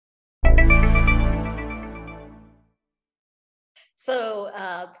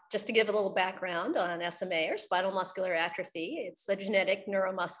Just to give a little background on SMA, or spinal muscular atrophy, it's a genetic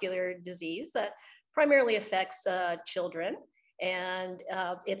neuromuscular disease that primarily affects children, and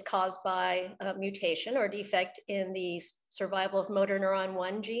it's caused by a mutation or defect in the survival of motor neuron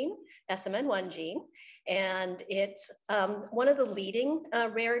 1 gene, SMN1 gene. And it's one of the leading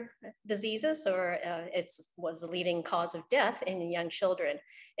rare diseases, or it was the leading cause of death in young children.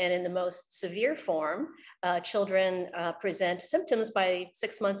 And in the most severe form, children present symptoms by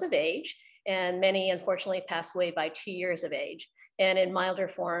 6 months of age, and many unfortunately pass away by 2 years of age. And in milder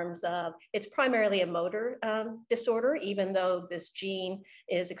forms, it's primarily a motor disorder. Even though this gene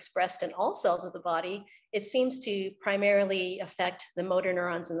is expressed in all cells of the body, it seems to primarily affect the motor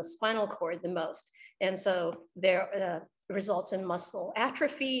neurons in the spinal cord the most. And so there results in muscle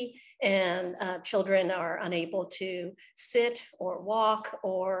atrophy, and children are unable to sit or walk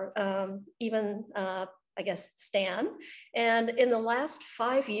or even stand. And in the last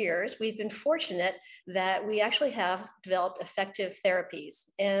 5 years, we've been fortunate that we actually have developed effective therapies,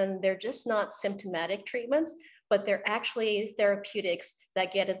 and they're just not symptomatic treatments, but they're actually therapeutics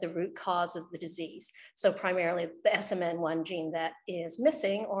that get at the root cause of the disease. So primarily the SMN1 gene that is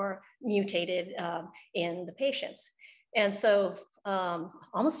missing or mutated in the patients. And so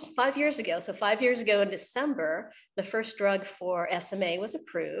almost 5 years ago, so 5 years ago in December, the first drug for SMA was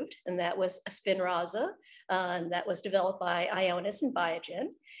approved, and that was Spinraza, and that was developed by Ionis and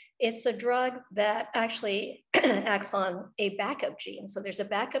Biogen. It's a drug that actually acts on a backup gene. So there's a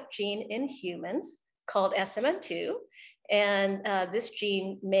backup gene in humans called SMN2, and this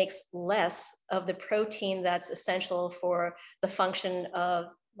gene makes less of the protein that's essential for the function of,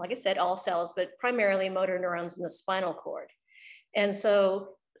 like I said, all cells, but primarily motor neurons in the spinal cord. And so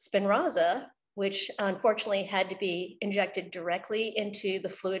Spinraza, which unfortunately had to be injected directly into the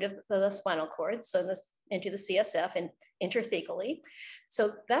fluid of the spinal cord, so into the CSF and intrathecally.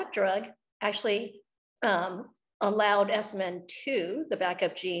 So that drug actually allowed SMN2, the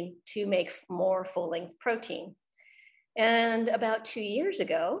backup gene, to make more full-length protein. And about 2 years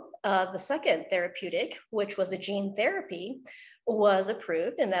ago, the second therapeutic, which was a gene therapy, was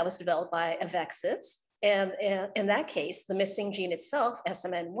approved, and that was developed by Avexis. And in that case, the missing gene itself,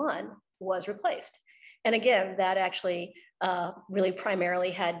 SMN1, was replaced. And again, that actually really primarily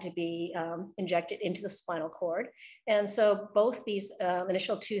had to be injected into the spinal cord. And so both these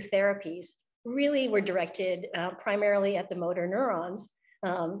initial two therapies really were directed primarily at the motor neurons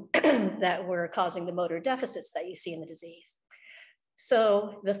that were causing the motor deficits that you see in the disease.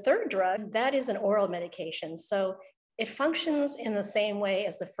 So the third drug, that is an oral medication. So it functions in the same way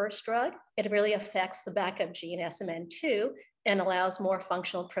as the first drug. It really affects the backup gene SMN2 and allows more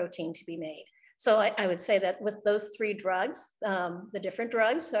functional protein to be made. So I would say that with those three drugs, the different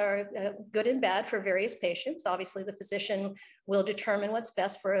drugs are good and bad for various patients. Obviously, the physician will determine what's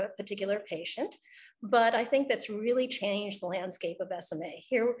best for a particular patient. But I think that's really changed the landscape of SMA.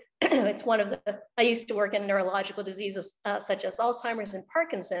 Here, it's one of the, I used to work in neurological diseases such as Alzheimer's and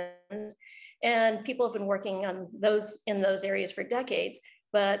Parkinson's, and people have been working on those in those areas for decades,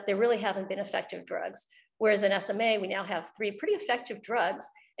 but there really haven't been effective drugs. Whereas in SMA, we now have three pretty effective drugs.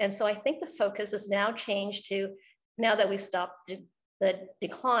 And so I think the focus has now changed to, now that we've stopped the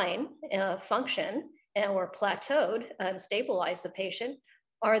decline of function and we're plateaued and stabilized the patient,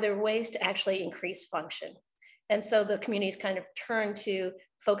 are there ways to actually increase function? And so the community's kind of turned to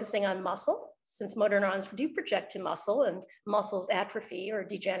focusing on muscle, since motor neurons do project to muscle and muscles atrophy or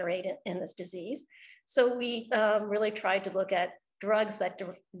degenerate in this disease. So we really tried to look at drugs that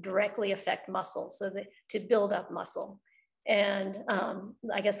directly affect muscle, so that to build up muscle. And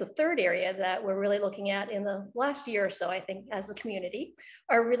I guess the third area that we're really looking at in the last year or so, I think, as a community,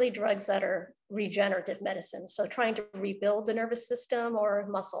 are really drugs that are regenerative medicine. So trying to rebuild the nervous system or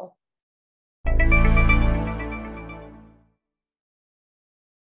muscle.